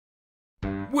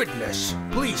Witness,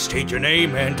 please state your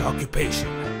name and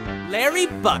occupation. Larry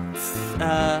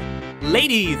Butz,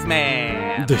 ladies'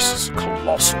 man. This is a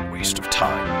colossal waste of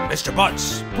time. Mr.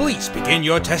 Butz, please begin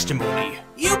your testimony.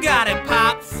 You got it,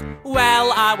 Pops.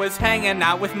 Well, I was hanging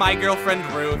out with my girlfriend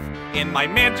Ruth in my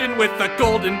mansion with the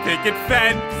golden picket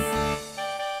fence.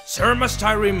 Sir, must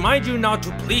I remind you now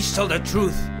to please tell the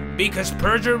truth, because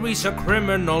perjury's a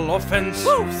criminal offense.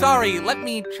 Whew, sorry, let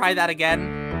me try that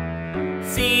again.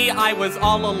 See, I was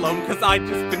all alone cause I'd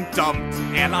just been dumped,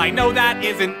 and I know that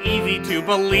isn't easy to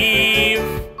believe.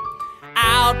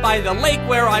 Out by the lake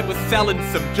where I was selling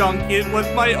some junk, it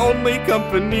was my only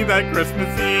company that Christmas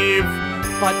Eve.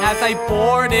 But as I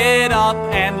boarded up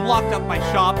and locked up my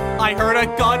shop, I heard a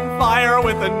gunfire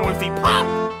with a noisy pop.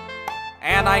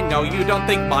 And I know you don't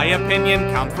think my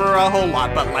opinion counts for a whole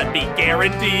lot, but let me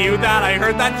guarantee you that I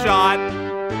heard that shot.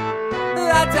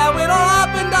 That's how it all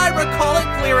happened, I recall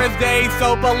it clear as day,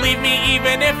 so believe me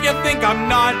even if you think I'm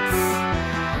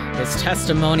nuts. His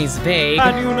testimony's vague.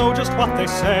 And you know just what they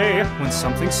say when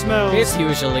something smells. It's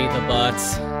usually the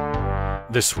Butz.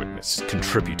 This witness is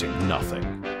contributing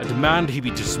nothing. I demand he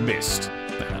be dismissed,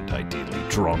 and ideally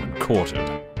drawn and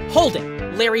quartered. Hold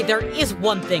it! Larry, there is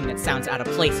one thing that sounds out of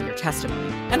place in your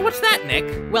testimony. And what's that,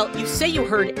 Nick? Well, you say you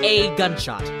heard a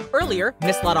gunshot. Earlier,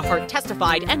 Miss Lotta Hart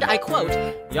testified, and I quote,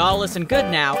 "Y'all listen good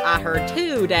now, I heard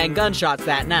 2 dang gunshots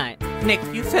that night." Nick,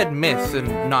 you said Miss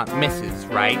and not Mrs.,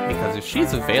 right? Because if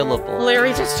she's available...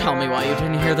 Larry, just tell me why you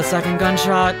didn't hear the second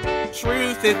gunshot.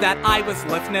 Truth is that I was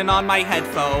listening on my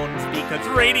headphones, because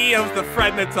radio's the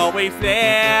friend that's always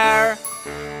there.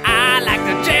 I like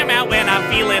to jam out when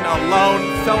I'm feeling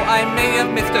alone, so I may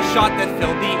have missed a shot that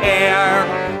filled the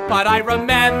air. But I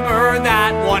remember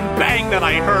that one bang that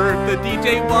I heard. The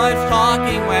DJ was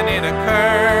talking when it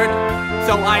occurred.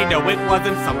 So I know it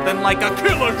wasn't something like a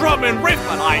killer drum and riff,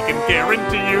 but I can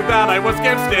guarantee you that I was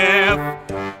scared stiff.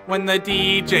 When the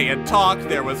DJ had talked,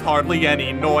 there was hardly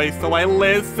any noise, so I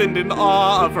listened in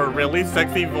awe of her really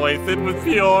sexy voice. It was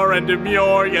pure and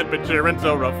demure, yet mature and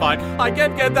so refined. I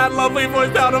can't get that lovely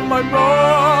voice out of my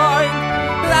mind.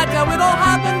 That's how it all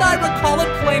happened, I recall it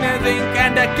plain as ink,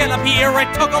 and to get up here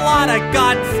it took a lot of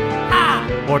guts. Ah!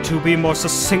 Or to be more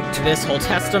succinct, This whole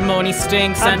testimony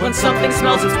stinks, and when something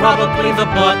smells, it's probably the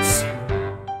Butz.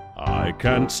 I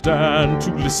can't stand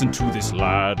to listen to this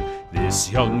lad.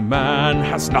 This young man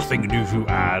has nothing new to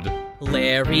add.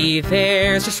 Larry,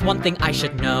 there's just one thing I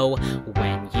should know.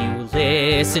 When you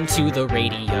listen to the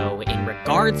radio, in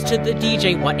regards to the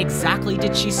DJ, what exactly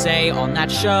did she say on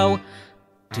that show?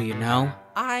 Do you know?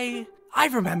 I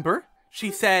remember.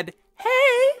 She said,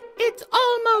 "Hey, it's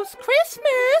almost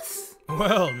Christmas."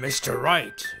 Well, Mr.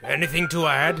 Wright, anything to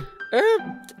add?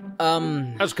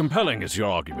 As compelling as your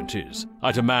argument is,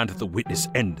 I demand that the witness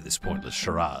end this pointless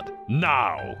charade.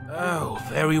 Now! Oh,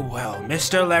 very well.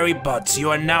 Mr. Larry Butz, you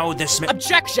are now dismissed.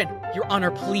 Objection! Your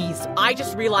Honor, please. I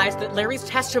just realized that Larry's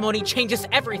testimony changes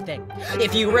everything.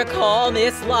 If you recall,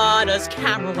 Miss Lotta's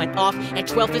camera went off at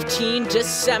 12:15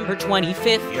 December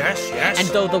 25th. Yes, yes. And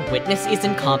though the witness is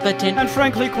incompetent, and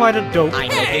frankly quite a dope. I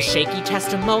know his shaky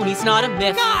testimony's not a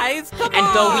myth. Guys, come And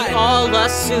though we all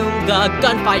assume the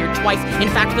gun fired twice, in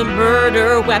fact the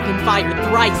murder weapon fired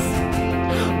thrice.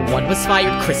 One was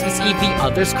fired Christmas Eve, the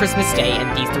other's Christmas Day,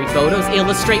 and these 3 photos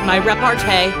illustrate my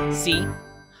repartee. See?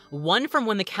 One from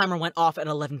when the camera went off at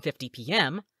 11:50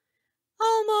 p.m.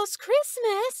 Almost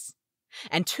Christmas.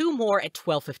 And 2 more at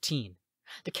 12:15.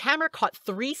 The camera caught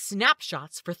 3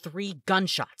 snapshots for 3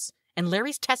 gunshots, and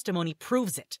Larry's testimony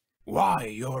proves it. Why,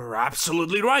 you're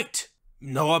absolutely right.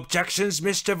 No objections,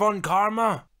 Mr. Von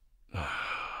Karma?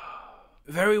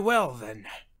 Very well, then.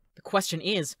 The question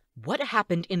is, what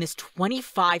happened in this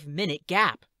 25-minute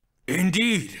gap?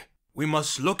 Indeed. We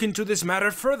must look into this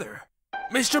matter further.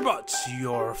 Mr. Butz,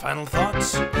 your final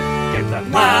thoughts? Give that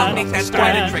Wow, man makes a that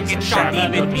stand, squad trick shot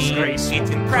stand even and me. disgrace.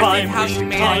 It's impressive Crime how you wasting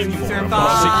managed time to for survive.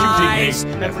 prosecuting his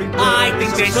every word I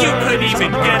think is that you absurd. could even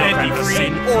Some get a murder degree,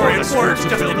 fantasy, or for the it's spirit worse, to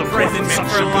just fill the court with imprisonment such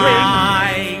for chagrin.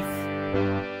 life.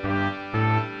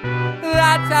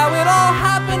 That's how it all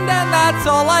happened, and that's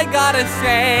all I gotta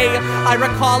say. I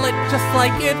recall it just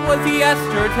like it was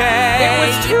yesterday. It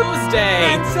was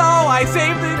Tuesday! And so I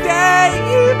saved the day,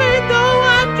 even though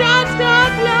I'm just a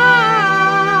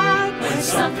clown. When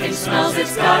something smells,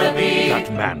 it's gotta be.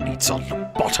 That man needs a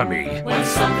lobotomy. When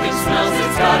something smells,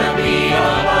 it's gotta be the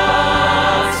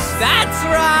Butz. That's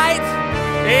right.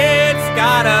 It's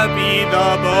gotta be the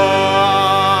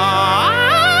boss.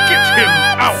 Get him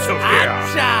out of here!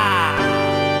 Acha!